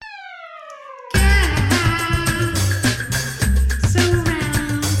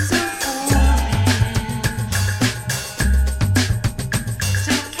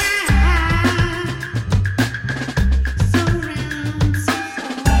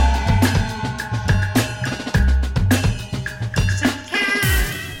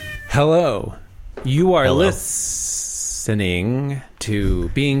Hello. You are Hello. listening to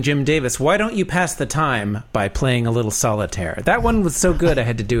Being Jim Davis. Why don't you pass the time by playing a little solitaire? That one was so good I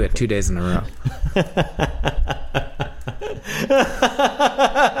had to do it 2 days in a row.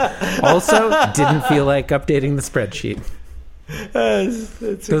 Also, didn't feel like updating the spreadsheet.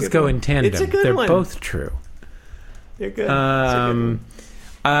 Those go in tandem. It's a good They're one. both true. They're good. I'm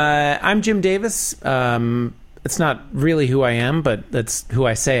Jim Davis. It's not really who I am, but that's who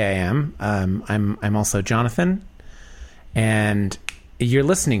I say I am. I'm also Jonathan, and you're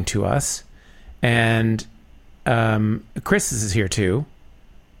listening to us. And Chris is here too.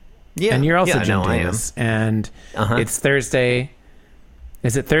 Yeah, and you're also yeah, Jim no, Davis. And Uh-huh. it's Thursday.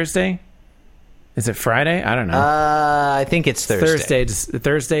 Is it Thursday? Is it Friday? I don't know. I think it's Thursday.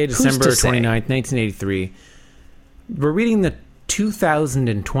 Thursday, December to say? 29th, 1983. We're reading the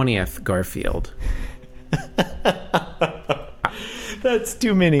 2020th Garfield. That's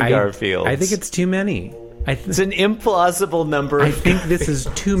too many Garfields. I think it's too many. It's an implausible number. I Of think this is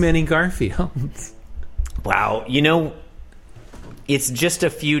too many Garfields. Wow. You know, it's just a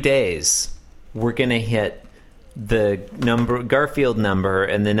few days. We're going to hit the Garfield number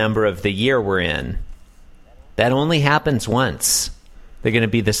and the number of the year we're in. That only happens once. They're going to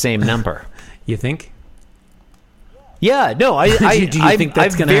be the same number. You think? Yeah, no, Do you think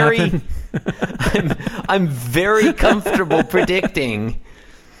that's going to happen? I'm very comfortable predicting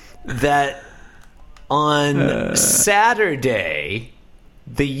that on Saturday,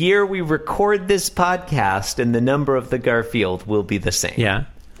 the year we record this podcast and the number of the Garfield will be the same. Yeah.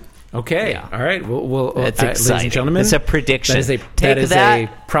 Okay. Yeah. All right. Well, That's ladies exciting. and gentlemen, It's a prediction. That is a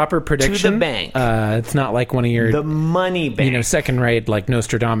proper prediction to the bank. It's not like one of your The money bank. second-rate like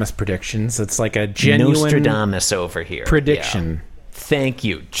Nostradamus predictions. It's like a genuine Nostradamus over here. prediction. Yeah. Thank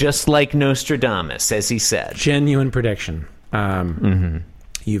you. Just like Nostradamus, as he said. Genuine prediction.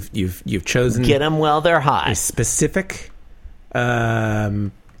 You've chosen Get them while they're a hot. specific. Should I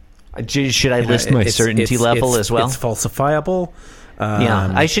list my certainty level as well? It's falsifiable.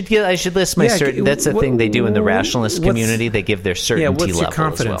 Yeah, I should list my certainty. That's a thing they do in the rationalist what's- community. They give their certainty what's level your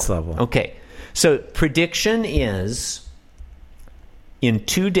confidence as well. level? Okay, so prediction is in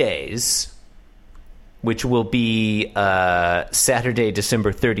 2 days, which will be Saturday,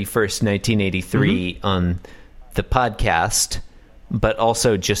 December 31st, 1983 on the podcast, but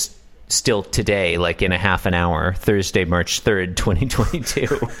also just still today, like in a half an hour, Thursday, March 3rd,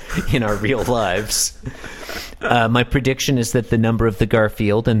 2022, in our real lives. My prediction is that the number of the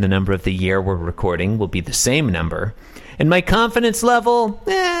Garfield and the number of the year we're recording will be the same number. And my confidence level,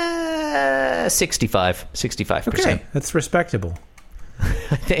 65%. Okay, that's respectable.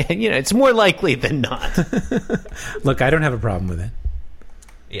 It's more likely than not. Look, I don't have a problem with it.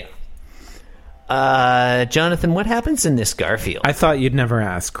 Yeah. Jonathan, what happens in this Garfield? I thought you'd never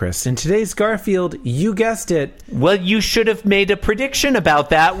ask, Chris. In today's Garfield, you guessed it. Well, you should have made a prediction about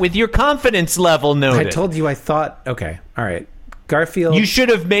that with your confidence level noted. I told you I thought... Okay, all right. Garfield... You should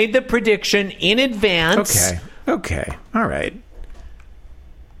have made the prediction in advance. Okay, all right.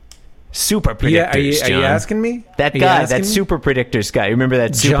 Super Yeah, predictors, are you John. asking me? That Are you guy, asking that me? super predictors guy. Remember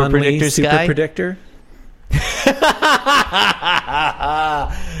that super John Lee, predictors super guy? predictor?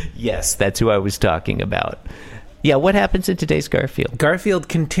 Yes, that's who I was talking about. Yeah, what happens in today's Garfield? Garfield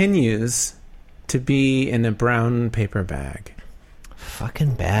continues to be in a brown paper bag.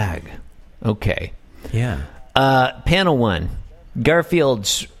 Fucking bag. Okay. Yeah. Panel 1.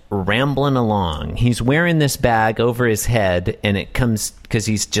 Garfield's rambling along. He's wearing this bag over his head, and it comes because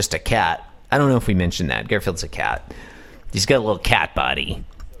he's just a cat. I don't know if we mentioned that. Garfield's a cat. He's got a little cat body.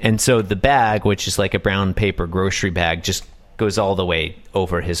 And so the bag, which is like a brown paper grocery bag, just goes all the way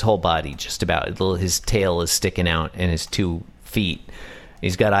over his whole body, just about. His tail is sticking out, and his 2 feet.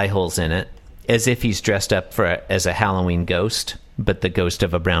 He's got eye holes in it, as if he's dressed up as a Halloween ghost, but the ghost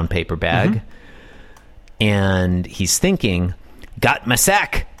of a brown paper bag. And he's thinking, got my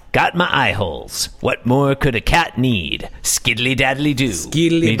sack, got my eye holes. What more could a cat need? Skiddly daddly do.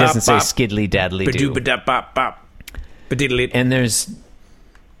 He doesn't say skiddly daddly do. And there's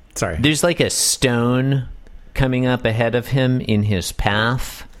like a stone coming up ahead of him in his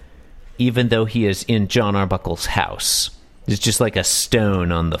path, even though he is in John Arbuckle's house. There's just like a stone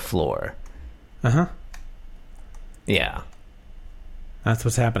on the floor. Yeah. That's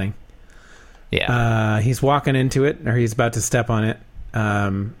what's happening. Yeah. He's walking into it, or he's about to step on it.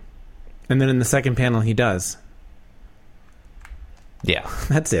 And then in the second panel, he does. Yeah.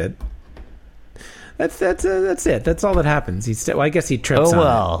 That's it. That's it. That's all that happens. I guess he trips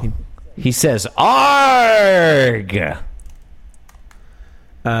on it. He says, "Arg!"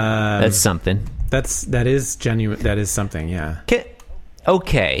 That's something. That is genuine. That is something. Yeah.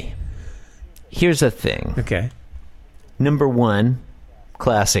 Okay. here's a thing. Okay. Number one,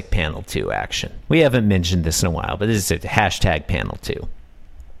 classic panel 2 action. We haven't mentioned this in a while, but this is a hashtag panel 2.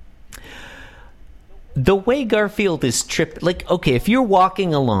 The way Garfield is tripped, like, okay, if you're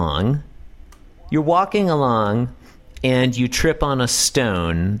walking along and you trip on a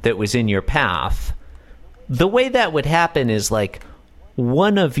stone that was in your path, the way that would happen is like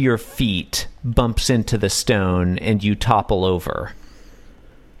one of your feet bumps into the stone and you topple over.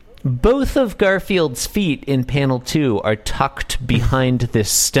 Both of Garfield's feet in panel 2 are tucked behind this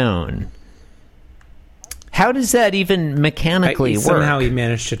stone. How does that even mechanically work? Somehow he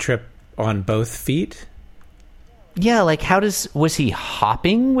managed to trip on both feet? Yeah, like was he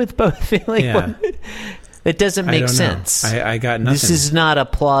hopping with both feet? Like, Yeah. It doesn't make I don't sense. know. I got nothing. This is not a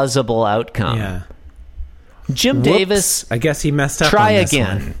plausible outcome. Yeah.Im Whoops. Davis, I guess he messed up try on this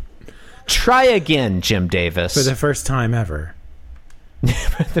again. one. Try again, Im Davis. For the first time ever.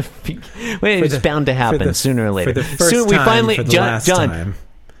 It's bound to happen sooner or later. For the first Soon, time, we finally, for the John, last John, time.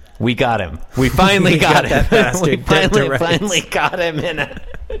 we got him. We finally got him. that bastard We dead to rights. finally got him in a...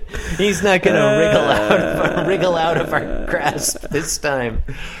 He's not going to wriggle out of our grasp this time.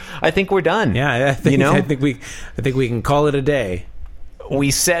 I think we're done. Yeah, I think, you know? I think we can call it a day.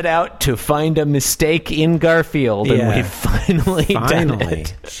 We set out to find a mistake in Garfield, and Yeah. we've finally done Finally.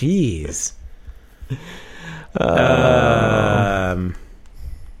 it. Jeez.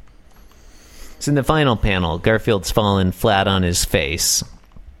 So in the final panel, Garfield's fallen flat on his face.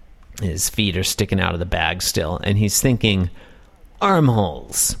 His feet are sticking out of the bag still, and he's thinking,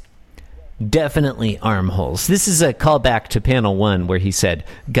 armholes. Definitely armholes. This is a callback to panel 1 where he said,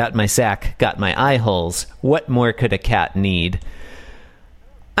 got my sack, got my eye holes. What more could a cat need?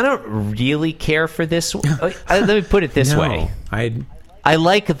 I don't really care for this. Let me put it this way. I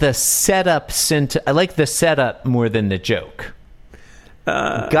like the setup. I like the setup more than the joke.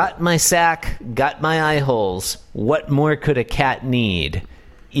 Got my sack, got my eye holes. What more could a cat need?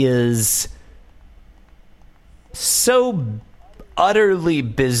 Is so utterly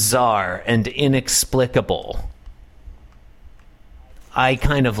bizarre and inexplicable. I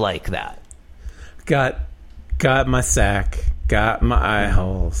kind of like that. Got my sack, got my eye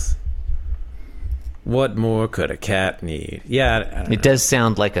holes. What more could a cat need? Yeah, I don't know. It does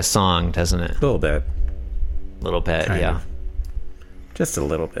sound like a song, doesn't it? A little bit. A little bit, Kind yeah. of. Just a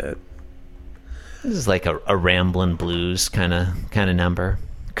little bit. This is like a ramblin' blues kind of number.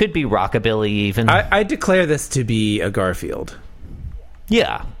 Could be rockabilly even. I declare this to be a Garfield.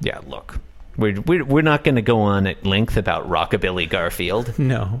 Yeah. Look, we're not going to go on at length about rockabilly Garfield.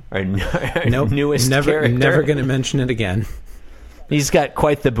 No. Our Nope. newest character. Never going to mention it again. He's got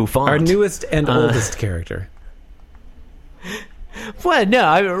quite the bouffant. Our newest and oldest character. Well, no,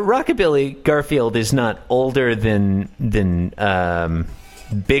 rockabilly Garfield is not older than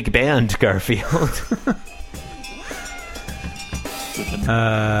big band Garfield.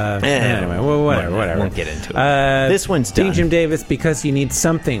 Anyway, well, whatever. Won't get into it. This one's done. Jim Davis, because you need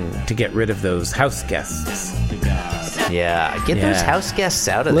something to get rid of those house guests. Yeah, get those house guests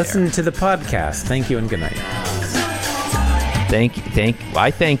out of Listen there. to the podcast. Thank you and good night. I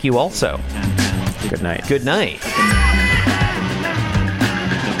thank you also. Good night. Good night.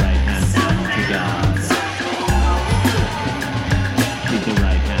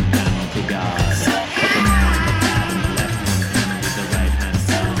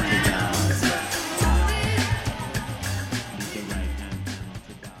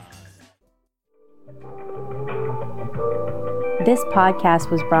 This podcast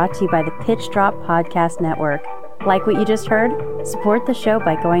was brought to you by the Pitch Drop Podcast Network. Like what you just heard? Support the show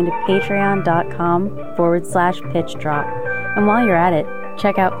by going to patreon.com/Pitch Drop. And while you're at it,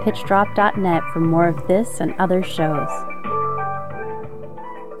 check out pitchdrop.net for more of this and other shows.